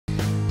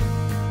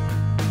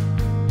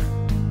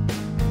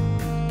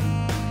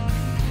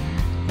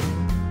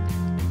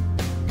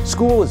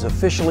School is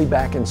officially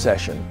back in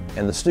session,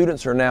 and the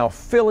students are now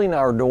filling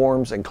our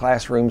dorms and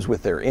classrooms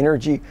with their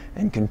energy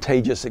and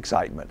contagious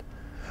excitement.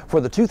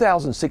 For the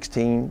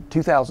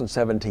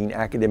 2016-2017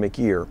 academic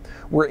year,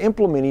 we're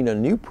implementing a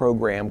new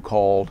program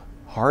called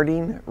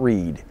Harding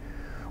Read.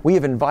 We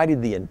have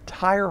invited the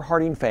entire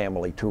Harding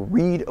family to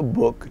read a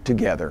book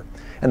together,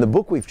 and the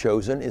book we've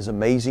chosen is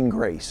Amazing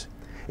Grace.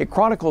 It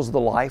chronicles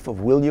the life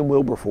of William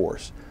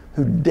Wilberforce,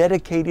 who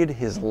dedicated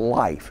his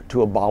life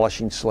to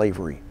abolishing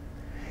slavery.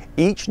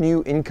 Each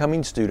new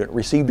incoming student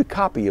received a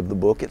copy of the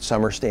book at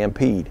Summer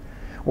Stampede.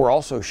 We're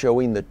also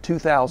showing the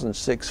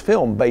 2006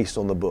 film based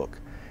on the book,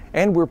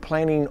 and we're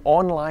planning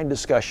online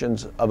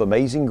discussions of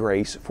Amazing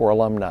Grace for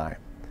alumni.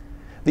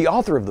 The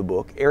author of the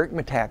book, Eric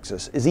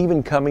Metaxas, is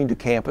even coming to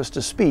campus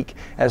to speak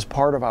as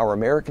part of our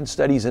American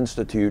Studies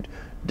Institute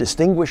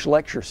Distinguished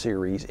Lecture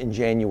Series in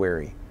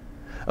January.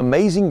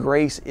 Amazing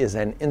Grace is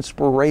an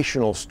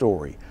inspirational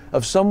story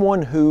of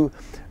someone who,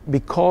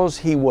 because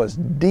he was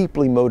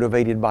deeply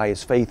motivated by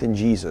his faith in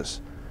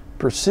Jesus,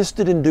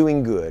 persisted in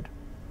doing good,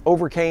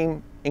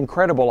 overcame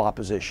incredible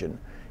opposition,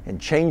 and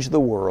changed the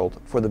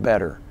world for the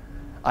better.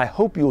 I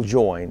hope you'll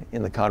join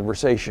in the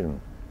conversation.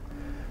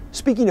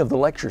 Speaking of the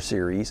lecture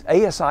series,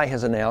 ASI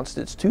has announced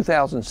its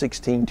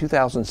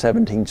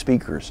 2016-2017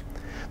 speakers.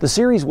 The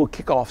series will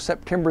kick off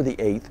September the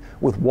 8th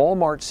with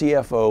Walmart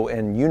CFO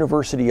and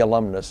university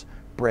alumnus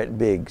Brett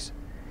Biggs.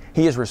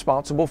 He is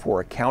responsible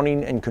for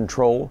accounting and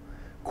control,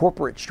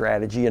 corporate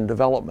strategy and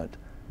development,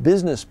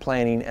 business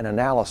planning and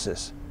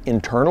analysis,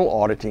 internal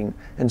auditing,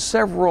 and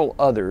several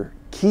other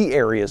key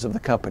areas of the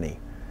company.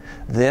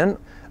 Then,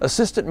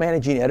 Assistant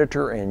Managing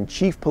Editor and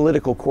Chief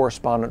Political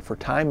Correspondent for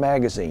Time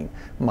Magazine,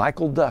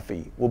 Michael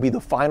Duffy, will be the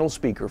final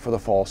speaker for the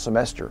fall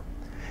semester.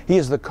 He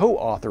is the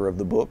co-author of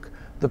the book,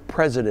 The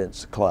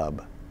President's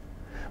Club.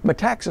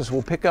 Metaxas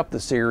will pick up the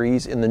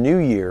series in the new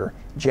year,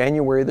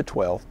 January the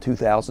 12th,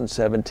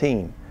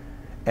 2017,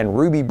 and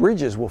Ruby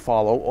Bridges will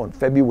follow on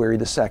February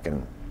the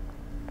 2nd.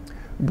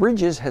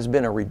 Bridges has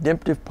been a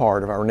redemptive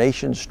part of our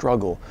nation's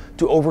struggle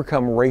to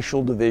overcome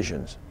racial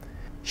divisions.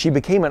 She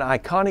became an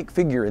iconic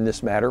figure in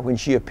this matter when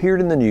she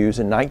appeared in the news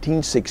in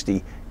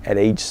 1960 at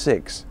age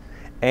 6,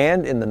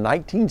 and in the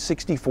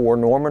 1964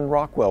 Norman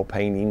Rockwell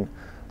painting,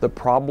 The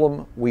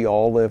Problem We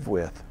All Live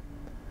With.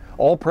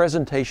 All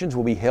presentations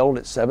will be held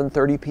at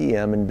 7:30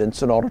 p.m. in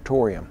Benson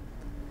Auditorium.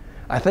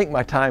 I think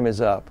my time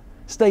is up.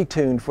 Stay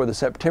tuned for the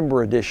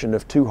September edition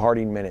of 2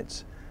 Harding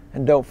Minutes.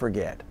 And don't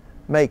forget,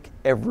 make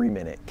every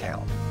minute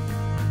count.